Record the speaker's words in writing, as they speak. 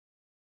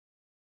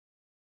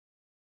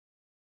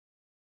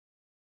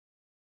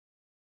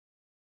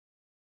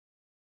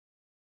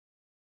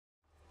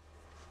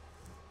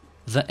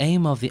The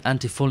aim of the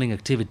antifouling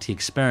activity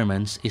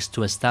experiments is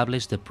to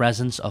establish the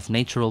presence of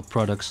natural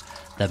products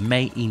that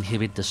may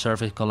inhibit the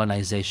surface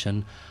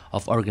colonization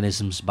of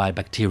organisms by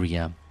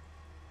bacteria.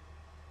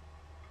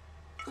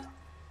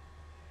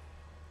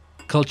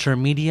 Culture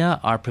media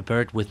are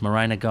prepared with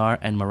marine agar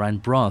and marine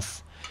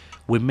broth.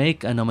 We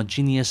make an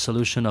homogeneous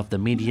solution of the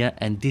media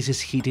and this is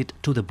heated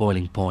to the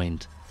boiling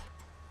point.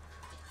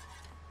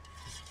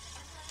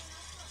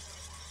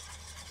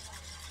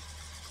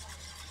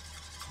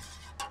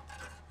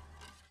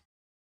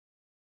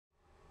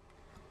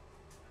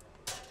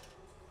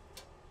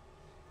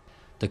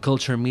 The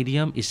culture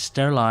medium is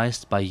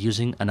sterilized by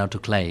using an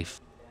autoclave.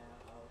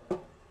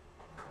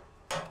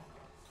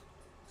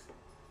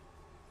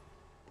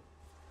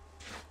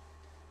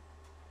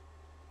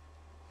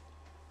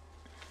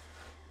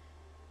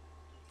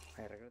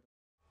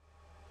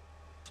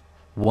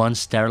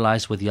 Once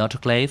sterilized with the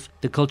autoclave,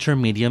 the culture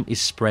medium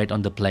is spread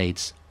on the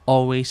plates,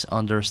 always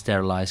under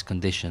sterilized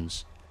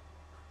conditions.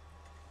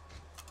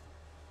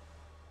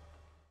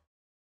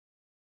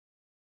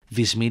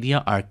 These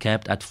media are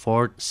kept at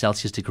 4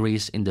 Celsius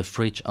degrees in the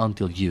fridge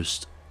until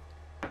used.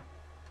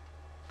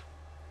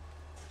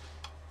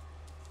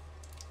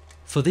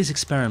 For this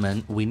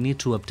experiment, we need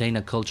to obtain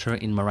a culture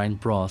in marine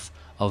broth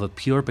of a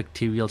pure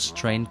bacterial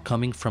strain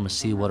coming from a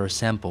seawater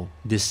sample.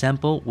 This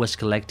sample was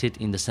collected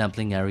in the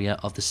sampling area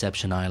of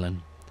Deception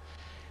Island.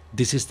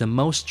 This is the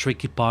most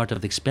tricky part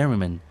of the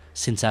experiment,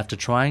 since after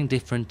trying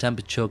different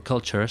temperature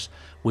cultures,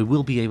 we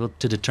will be able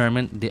to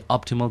determine the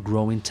optimal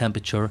growing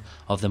temperature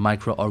of the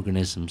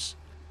microorganisms.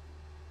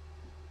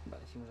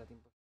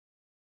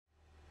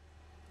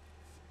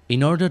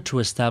 In order to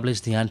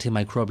establish the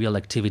antimicrobial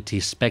activity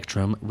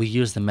spectrum, we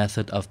use the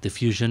method of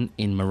diffusion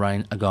in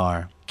marine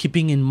agar.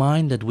 Keeping in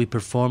mind that we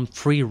perform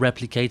 3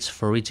 replicates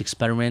for each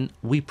experiment,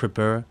 we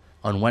prepare,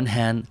 on one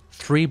hand,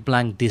 3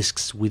 blank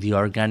discs with the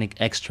organic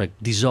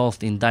extract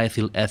dissolved in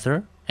diethyl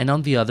ether, and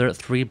on the other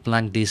 3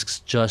 blank discs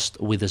just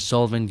with the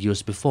solvent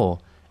used before,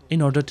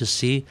 in order to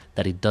see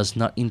that it does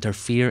not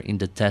interfere in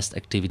the test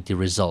activity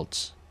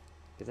results.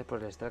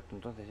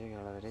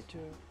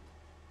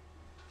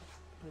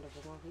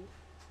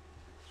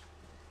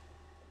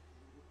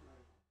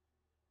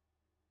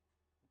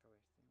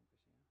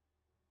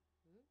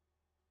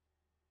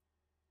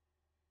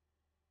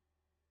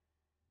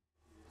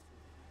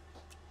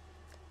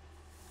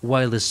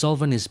 While the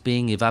solvent is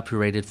being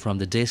evaporated from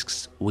the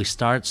discs, we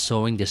start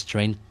sowing the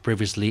strain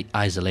previously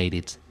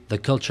isolated. The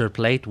culture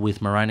plate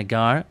with marine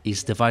agar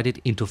is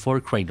divided into 4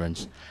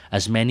 quadrants,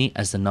 as many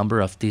as the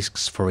number of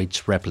discs for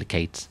each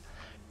replicate.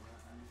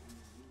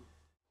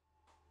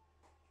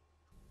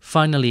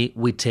 Finally,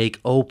 we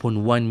take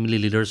 0.1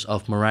 milliliters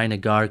of marine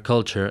agar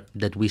culture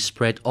that we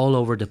spread all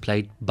over the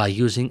plate by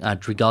using a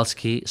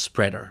Drygalski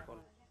spreader.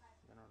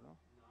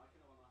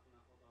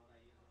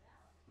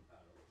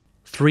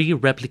 3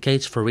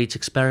 replicates for each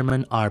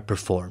experiment are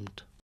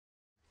performed.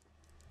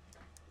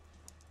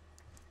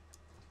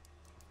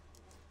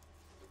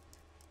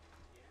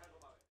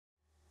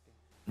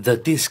 The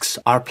discs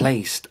are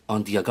placed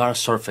on the agar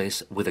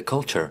surface with a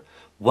culture,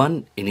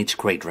 1 in each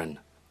quadrant.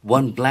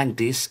 1 blank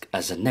disc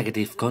as a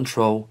negative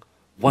control,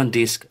 1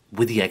 disc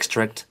with the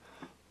extract,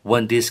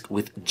 1 disc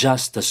with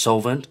just the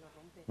solvent,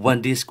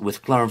 1 disc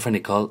with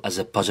chloramphenicol as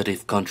a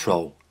positive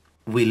control.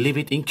 We leave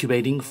it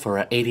incubating for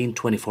an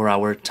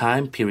 18-24-hour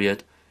time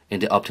period in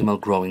the optimal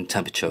growing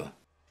temperature.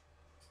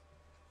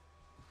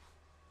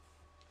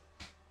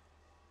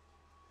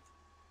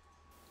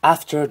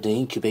 After the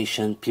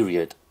incubation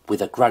period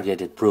with a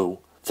graduated brew,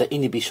 the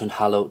inhibition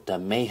halo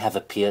that may have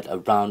appeared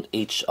around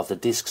each of the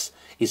discs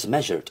is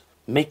measured,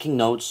 making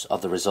notes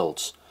of the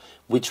results,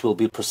 which will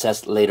be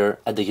processed later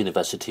at the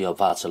University of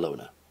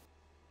Barcelona.